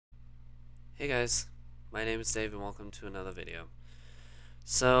Hey guys, my name is Dave and welcome to another video.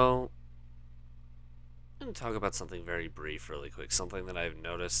 So, I'm going to talk about something very brief really quick, something that I've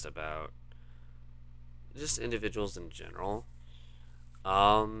noticed about just individuals in general.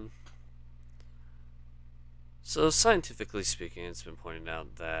 Um, so scientifically speaking, it's been pointed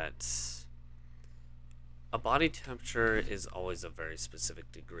out that a body temperature is always a very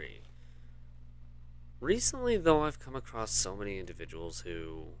specific degree. Recently, though, I've come across so many individuals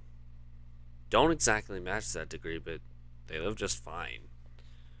who don't exactly match that degree, but they live just fine.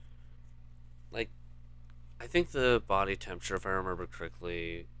 Like, I think the body temperature, if I remember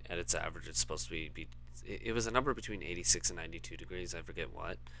correctly, at its average, it's supposed to be it was a number between 86 and 92 degrees. I forget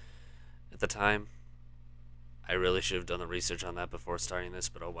what at the time. I really should have done the research on that before starting this,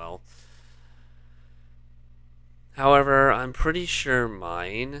 but oh well. However, I'm pretty sure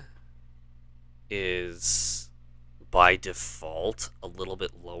mine is by default a little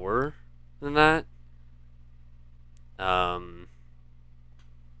bit lower than that. Um,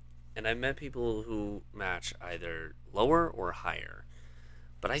 and I met people who match either lower or higher.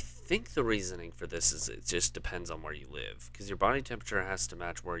 But I think the reasoning for this is it just depends on where you live. Because your body temperature has to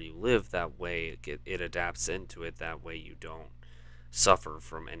match where you live. That way it adapts into it. That way you don't suffer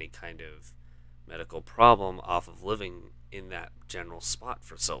from any kind of medical problem off of living in that general spot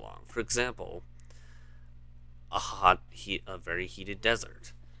for so long. For example, a very heated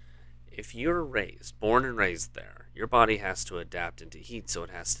desert. If you're born and raised there, your body has to adapt into heat, so it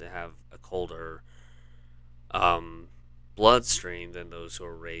has to have a colder um, bloodstream than those who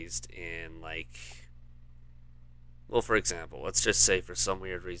are raised in, like, well, for example, let's just say for some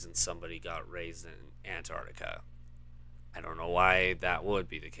weird reason somebody got raised in Antarctica. I don't know why that would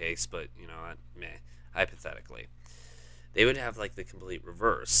be the case, but, meh, hypothetically. They would have, like, the complete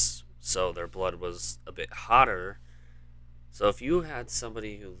reverse. So their blood was a bit hotter. So if you had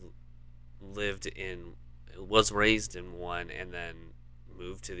somebody who was raised in one and then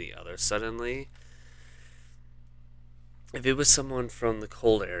moved to the other suddenly, if it was someone from the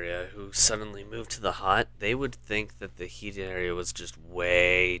cold area who suddenly moved to the hot, they would think that the heated area was just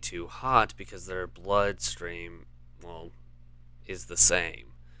way too hot because their bloodstream, well, is the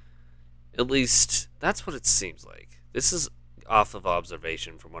same. At least, that's what it seems like. This is off of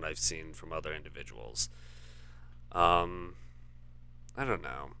observation from what I've seen from other individuals. I don't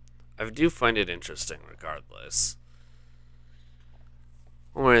know. I do find it interesting regardless.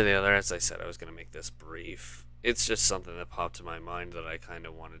 One way or the other, as I said, I was going to make this brief. It's just something that popped to my mind that I kind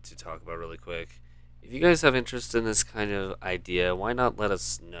of wanted to talk about really quick. If you guys have interest in this kind of idea, why not let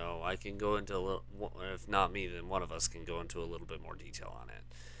us know? I can go into a little, if not me, then one of us can go into a little bit more detail on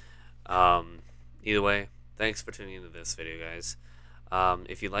it. Either way, thanks for tuning into this video, guys.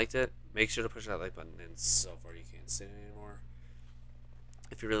 If you liked it, make sure to push that like button, and so far you can't see it anymore.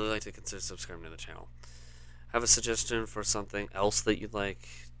 If you really like to consider subscribing to the channel. Have a suggestion for something else that you'd like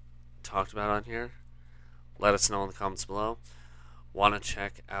talked about on here? Let us know in the comments below. Want to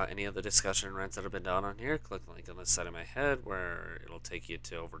check out any of the discussion rants that have been done on here? Click the link on the side of my head where it'll take you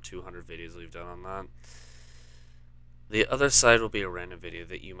to over 200 videos we've done on that. The other side will be a random video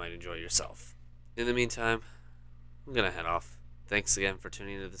that you might enjoy yourself. In the meantime, I'm going to head off. Thanks again for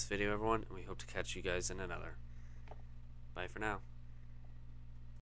tuning into this video, everyone, and we hope to catch you guys in another. Bye for now.